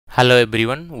Hello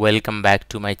everyone, welcome back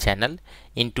to my channel.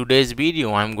 In today's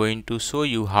video I'm going to show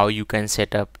you how you can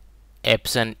set up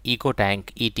Epson EcoTank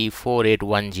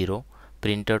ET4810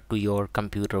 printer to your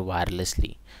computer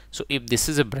wirelessly. So if this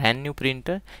is a brand new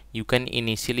printer, you can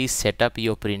initially set up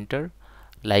your printer,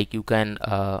 like you can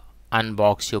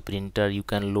unbox your printer, you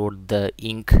can load the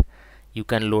ink, you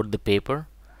can load the paper,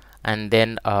 and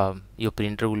then your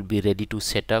printer will be ready to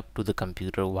set up to the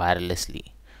computer wirelessly.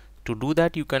 To do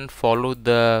that, you can follow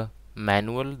the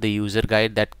manual, the user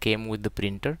guide that came with the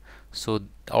printer. So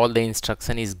all the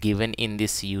instruction is given in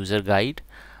this user guide.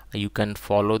 You can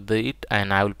follow it,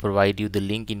 and I will provide you the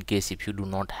link in case if you do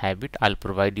not have it. I'll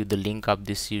provide you the link of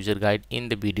this user guide in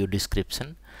the video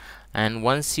description. And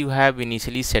once you have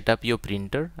initially set up your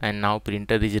printer and now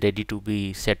printer is ready to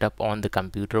be set up on the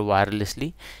computer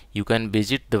wirelessly, you can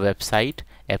visit the website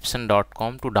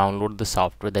epson.com to download the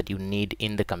software that you need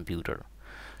in the computer.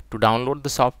 To download the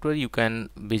software, you can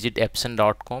visit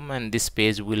epson.com and this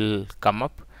page will come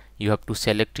up. You have to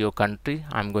select your country.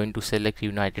 I'm going to select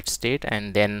United States,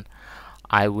 and then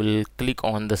I will click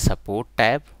on the support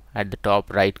tab at the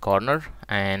top right corner,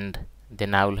 and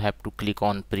then I will have to click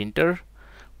on printer.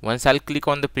 Once I'll click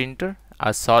on the printer,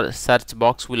 a search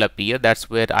box will appear. That's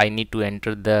where I need to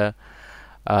enter the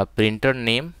printer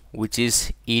name, which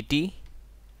is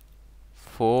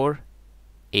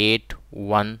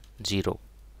ET4810,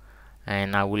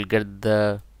 and I will get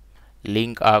the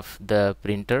link of the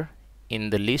printer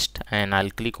in the list, and I'll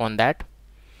click on that,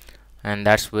 and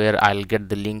that's where I'll get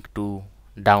the link to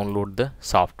download the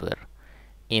software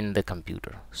in the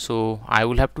computer. So I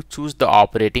will have to choose the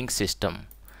operating system.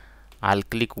 I'll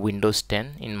click Windows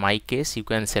 10. In my case, you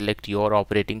can select your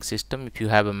operating system. If you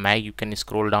have a Mac, you can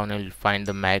scroll down and you'll find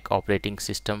the Mac operating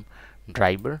system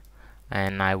driver,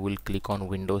 and I will click on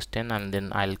Windows 10, and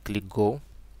then I'll click go.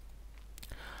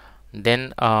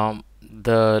 Then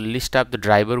the list of the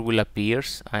driver will appear,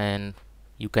 and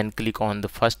you can click on the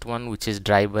first one, which is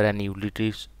driver and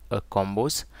utilities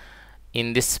combos.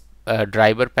 In this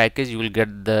driver package, you will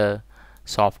get the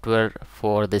software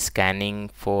for the scanning,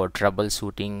 for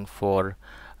troubleshooting, for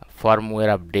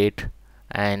firmware update,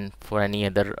 and for any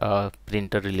other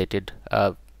printer related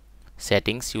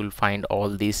settings. You will find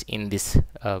all these in this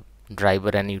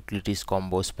driver and utilities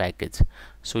combos package.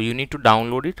 So you need to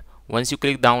download it. Once you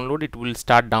click download, it will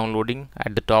start downloading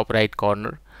at the top right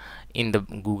corner in the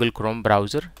Google Chrome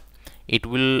browser. It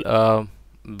will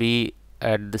be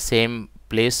at the same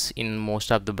place in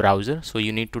most of the browser, so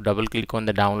you need to double click on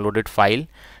the downloaded file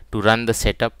to run the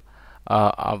setup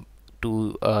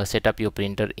set up your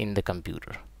printer in the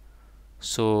computer.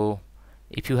 So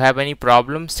if you have any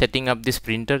problem setting up this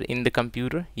printer in the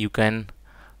computer, you can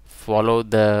follow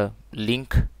the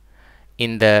link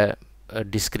in the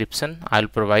description. I'll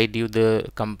provide you the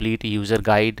complete user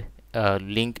guide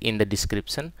link in the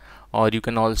description, or you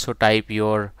can also type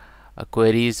your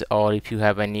queries, or if you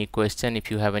have any question, if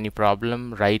you have any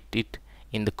problem, write it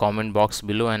in the comment box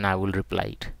below and I will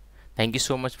reply it. Thank you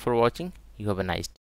so much for watching. You have a nice day.